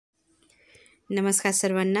नमस्कार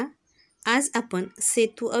सर्वांना। आज आपण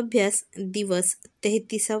सेतू अभ्यास दिवस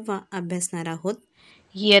 33वा अभ्यासणार आहोत।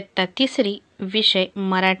 इयत्ता 3 विषय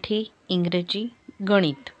मराठी, इंग्रजी,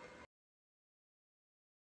 गणित।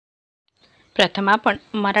 प्रथम आपण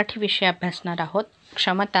मराठी विषय अभ्यासणार आहोत।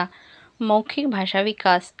 क्षमता, मौखिक भाषा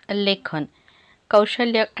विकास, लेखन,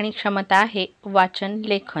 कौशल्य आणि क्षमता आहे वाचन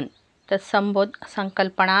लेखन। तर संबोध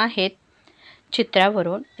संकल्पना आहेत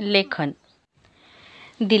चित्रावरून लेखन।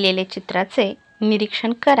 दिलेले चित्राचे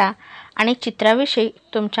निरीक्षण करा आणि चित्राविषयी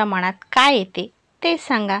तुमच्या मनात काय येते ते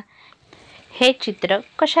सांगा। हे चित्र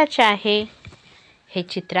कशाचे आहे? हे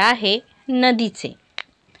चित्र आहे नदीचे।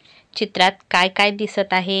 चित्रात काय काय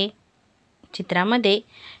दिसत आहे? चित्रामध्ये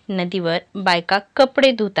नदीवर बायका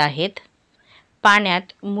कपडे धुत आहेत,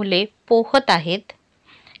 पाण्यात मुले पोहत आहेत,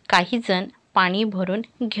 काही जण पाणी भरून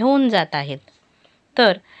घेऊन जात आहेत।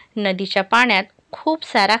 तर नदीच्या पाण्यात खूप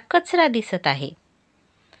सारा कचरा दिसत आहे।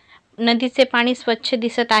 नदीचे पाणी स्वच्छ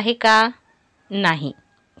दिसत आहे का? नाही,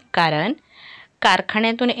 कारण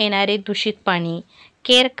कारखान्यातून येणारे दूषित पाणी,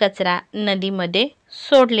 केर कचरा नदीमध्ये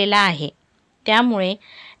सोडलेला आहे। त्यामुळे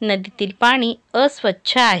नदीतील पाणी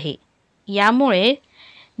अस्वच्छ आहे। यामुळे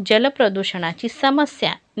जलप्रदूषणाची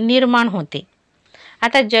समस्या निर्माण होते।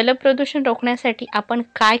 आता जलप्रदूषण रोखण्यासाठी आपण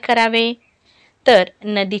काय करावे? तर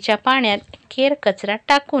नदीच्या पाण्यात केर कचरा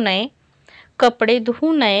टाकू नये, कपडे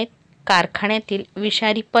धुवू नयेत, कारखान्यातील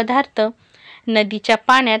विषारी पदार्थ नदीच्या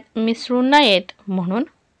पाण्यात मिसळू नयेत म्हणून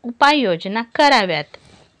उपाययोजना कराव्यात।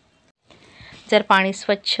 जर पाणी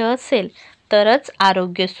स्वच्छ असेल तरच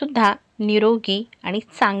आरोग्य सुद्धा निरोगी आणि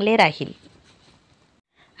चांगले राहील।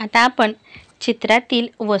 आता आपण चित्रातील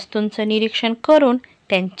वस्तूंचं निरीक्षण करून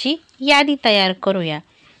त्यांची यादी तयार करूया।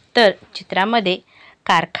 तर चित्रामध्ये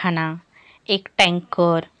कारखाना, एक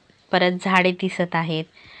टँकर, परत झाडे दिसत आहेत,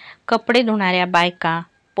 कपडे धुणाऱ्या बायका,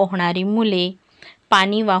 पोहणारी मुले,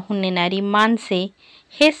 पाणी वाहून नेणारी माणसे,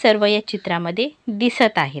 हे सर्व या चित्रामध्ये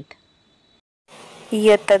दिसत आहेत।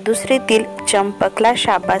 इयत्ता 2तील चंपकला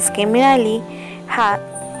शाबासकी मिळाली हा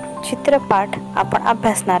चित्रपाठ आपण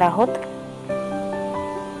अभ्यासणार आहोत।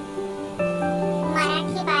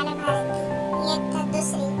 मराठी बालभारती इयत्ता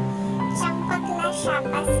 2 चंपकला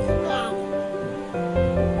शाबासकी मिळाली।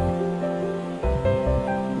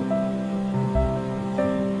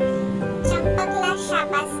 चंपकला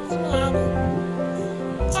शाबासकी मिळाली।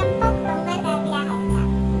 चंपक डोंगरगावी राहायचा।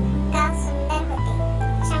 गाव सुंदर होते।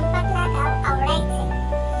 चंपकला गाव आवडायचे।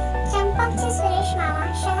 चंपकचे सुरेश मामा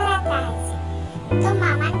शहरात राहायचे। तो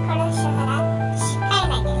मामांकडे शहरात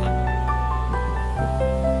शिकायला गेला।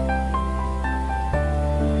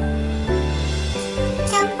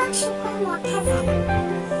 चंपक शिकून मोठा झाला।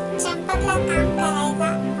 चंपकला काम करायला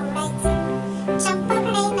आवडायचे।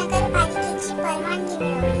 चंपकने नगरपालिकेची परवानगी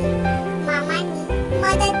मिळवली। मामांनी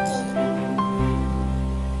मदत केली।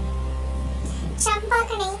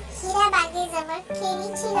 चंपकने हिरा बागेजवळ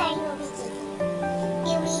केळीची गाडी उभी केली।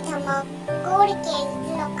 पिवळी धमक, गोड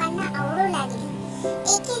केळी लोकांना आवडू लागली।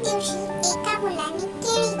 एके दिवशी एका मुलाने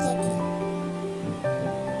केळी घेतली।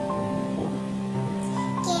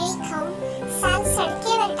 केळी खाऊन साल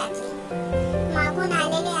सडकेवर टाकली। मागून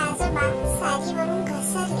आलेले आजोबा सालीवरून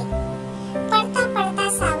घसरले, पडता पडता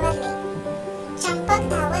सावरले। चंपक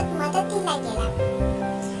धावत मदतीला गेला।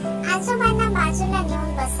 आजोबांना बाजूला नेऊन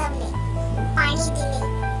बसवले, पाणी दिले।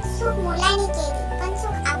 चूक मुलाने केली, पण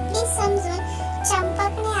चूक आपली समजून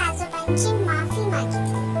चंपकने आजोबांची माफी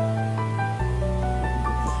मागितली।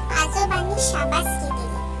 आजोबांनी शाबासकी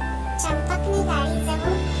दिली। चंपकने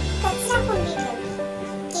गाडीजवळ कचरा कुंडी ठेवली।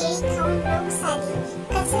 केळी खाऊन लोक साली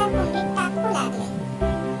कचरा कुंडीत टाकू लागले।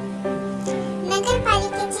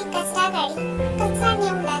 नगरपालिकेची कचरा गाडी कचरा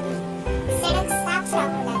नेऊ लागली। सडक साफ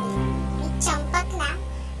राहू लागली आणि चंपकला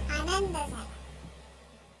आनंद झाला।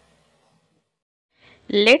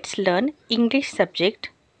 Let's learn English subject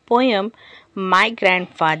poem My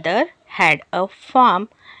grandfather had a farm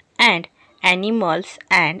and animals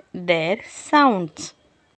and their sounds.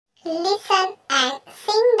 Listen and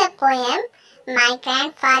sing the poem. My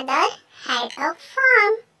grandfather had a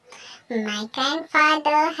farm. My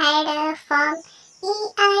grandfather had a farm.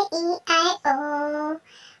 E-I-E-I-O.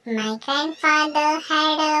 My grandfather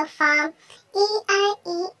had a farm.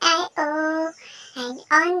 E-I-E-I-O. And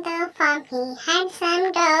on the farm he had some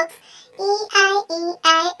dogs.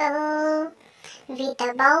 E-I-E-I-O. With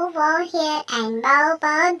a bow bow here and bow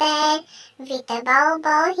bow there. With a bow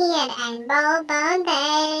bow here and bow bow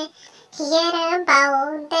there. Here a bow,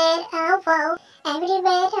 there a bow,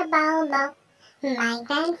 everywhere a bow bow. My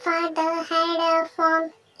grandfather had a farm.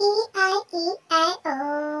 E-I-E-I-O.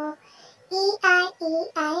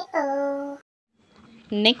 E-I-E-I-O.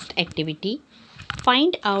 Next activity,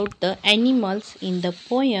 find out the animals in the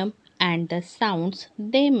poem and the sounds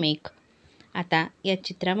they make. आता या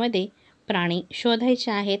चित्रामध्ये प्राणी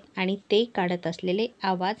शोधायचे आहेत आणि ते काढत असलेले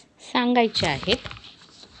आवाज सांगायचे आहेत.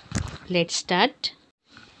 Let's start.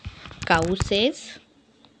 Cow says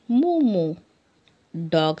moo moo.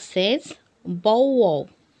 Dog says bow wow.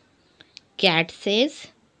 Cat says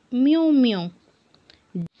mew mew.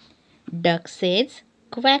 Duck says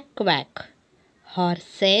quack quack. Horse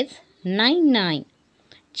says nine nine.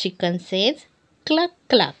 Chicken says cluck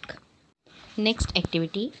cluck. Next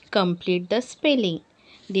activity, complete the spelling.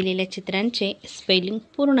 दिलेल्या चित्रांचे spelling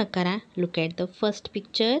पूर्ण करा. Look at the first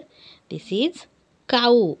picture. This is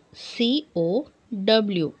cow.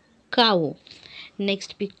 C-O-W. cow.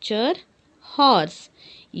 Next picture, horse.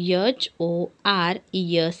 H-O-R-E-S-E.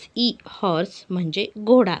 horse म्हणजे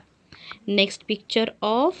घोडा. Next picture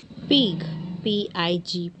of pig.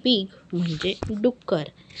 P-I-G. pig म्हणजे डुक्कर.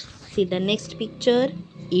 See the next picture.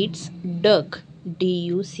 It's duck.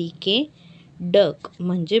 D-U-C-K. duck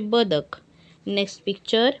म्हणजे बदक. Next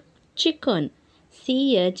picture, chicken.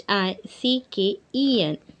 C-H-I-C-K-E-N.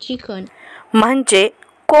 chicken म्हणजे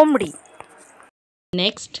कोंबडी.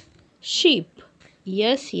 Next, sheep.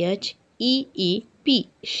 S-H-E-E-P.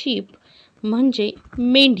 sheep म्हणजे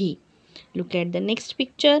मेंढी. Look at the next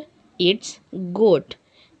picture. It's goat.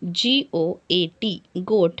 G-O-A-T.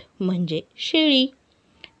 goat म्हणजे शेळी.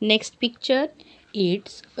 Next picture.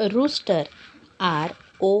 It's rooster.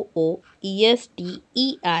 R-O-O-E-S-T-E-R.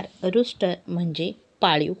 rooster म्हणजे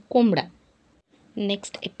पाळीव कोंबडा.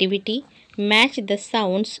 Next activity, match the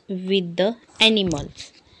sounds with the animals.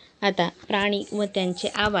 आता प्राणी व त्यांचे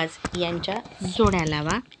आवाज यांच्या जोड्या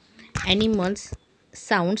लावा. Animals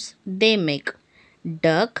sounds they make.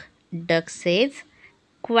 Duck. duck says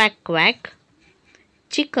quack quack.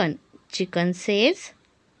 Chicken says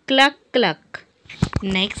cluck cluck.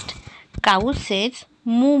 Next, cow says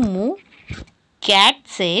moo moo. Cat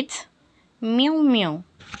says mew mew.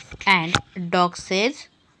 And dog says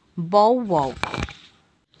bow wow.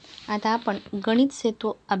 आता आपण गणित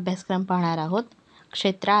सेतू अभ्यासक्रम पाहणार आहोत.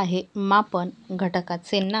 क्षेत्र आहे मापन.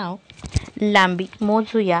 घटकाचे नाव. लांबी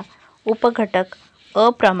मोजूया. उपघटक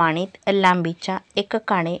अप्रमाणित लांबीच्या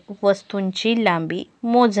एककाने वस्तूंची लांबी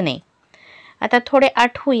मोजणे. आता थोडे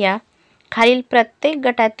आठवूया. खालील प्रत्येक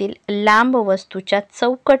गटातील लांब वस्तूच्या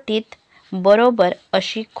चौकटीत बरोबर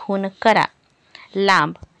अशी खूण करा.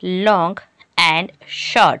 लांब लॉंग अँड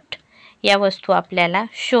शॉर्ट या वस्तू आपल्याला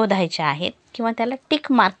शोधायच्या आहेत किंवा त्याला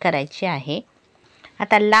टिक मार्क करायची आहे.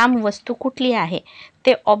 आता लांब वस्तू कुठली आहे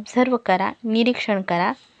ते ऑब्झर्व करा, निरीक्षण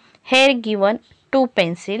करा. Hair given 2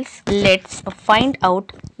 pencils. Let's find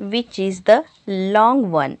out which is the long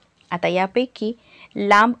one. आता यापैकी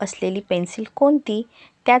लांब असलेली पेन्सिल कोणती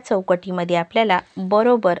त्या चौकटीमध्ये आपल्याला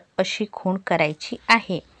बरोबर अशी खूण करायची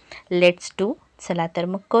आहे. Let's do. चला तर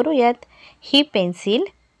मग करूयात. ही पेन्सिल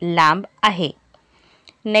लांब आहे.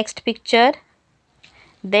 Next picture.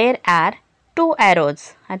 There are 2 arrows.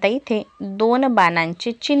 आता इथे 2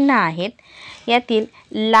 बाणांचे चिन्ह आहेत. यातील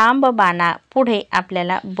लांब बाणा पुढे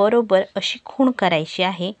आपल्याला बरोबर अशी खूण करायची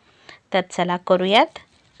आहे. तर चला करूयात.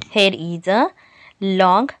 Hair is a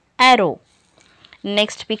long arrow.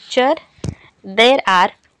 Next picture. There are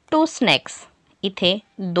 2 snakes. इथे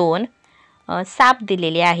 2 साप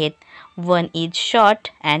दिलेले आहेत. One is short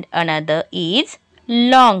and another is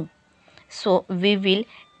long. So we will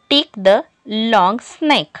tick the long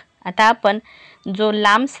snake. आता आपण जो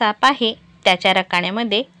लांब साप आहे त्याच्या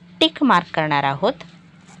रकान्यामध्ये टिक मार्क करणार आहोत.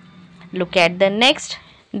 Look at the next.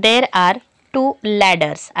 There are 2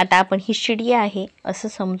 ladders. आता आपण ही शिडी आहे असं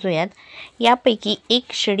समजूयात. यापैकी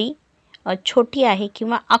एक शिडी छोटी आहे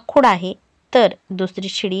किंवा आखूड आहे तर दुसरी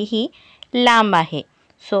शिडी ही लांब आहे.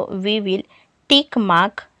 So we will tick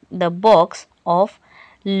mark the box of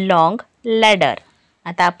long ladder.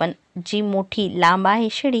 आता आपण जी मोठी लांब आहे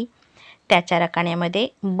शिडी त्याच्या रकान्यामध्ये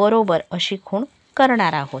बरोबर अशी खूण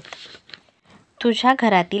करणार आहोत. तुझ्या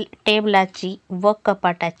घरातील टेबलाची व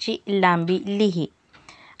कपाटाची लांबी लिही.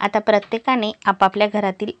 आता प्रत्येकाने आपापल्या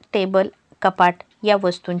घरातील टेबल कपाट या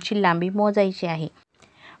वस्तूंची लांबी मोजायची आहे.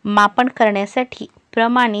 मापन करण्यासाठी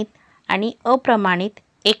प्रमाणित आणि अप्रमाणित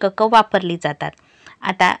एककं वापरली जातात.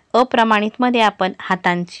 आता अप्रमाणितमध्ये आपण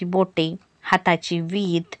हातांची बोटे, हाताची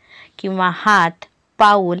वीत किंवा हात,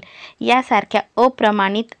 पाऊल यासारख्या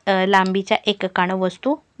अप्रमाणित लांबीच्या एककानं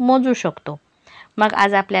वस्तू मोजू शकतो. मग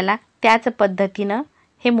आज आपल्याला त्याच पद्धतीनं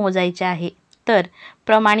हे मोजायचे आहे. तर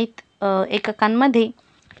प्रमाणित एककांमध्ये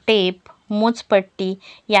टेप, मोजपट्टी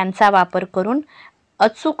यांचा वापर करून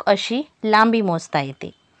अचूक अशी लांबी मोजता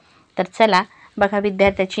येते. तर चला बघा,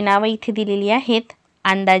 विद्यार्थ्याची नावं इथे दिलेली आहेत.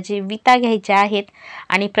 अंदाजे विता घ्यायच्या आहेत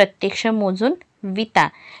आणि प्रत्यक्ष मोजून विटा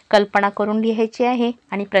कल्पना करून लिहायची आहे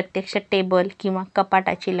आणि प्रत्यक्ष टेबल किंवा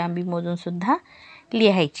कपाटाची लांबी मोजून सुद्धा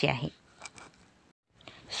लिहायची आहे.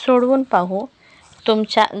 सोडवून पाहू.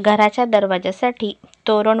 तुमच्या घराच्या दरवाजासाठी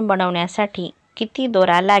तोरण बनवण्यासाठी किती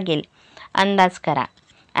दोरा लागेल अंदाज करा.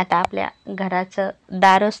 आता आपल्या घराचं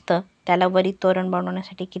दार असतं, त्याला वरी तोरण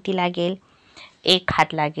बनवण्यासाठी किती लागेल? 1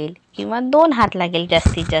 हात लागेल किंवा 2 हात लागेल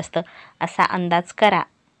जास्तीत जास्त असा अंदाज करा.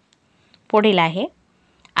 पुढील आहे,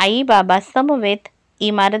 आई बाबा समवेत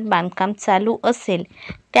इमारत बांधकाम चालू असेल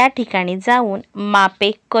त्या ठिकाणी जाऊन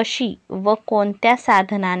मापे कशी व कोणत्या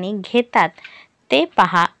साधनाने घेतात ते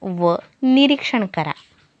पहा व निरीक्षण करा.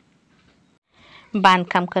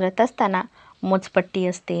 बांधकाम करत असताना मोजपट्टी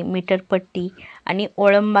असते, मीटरपट्टी आणि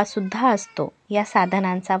ओळंबा सुद्धा असतो. या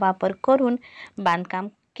साधनांचा वापर करून बांधकाम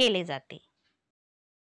केले जाते.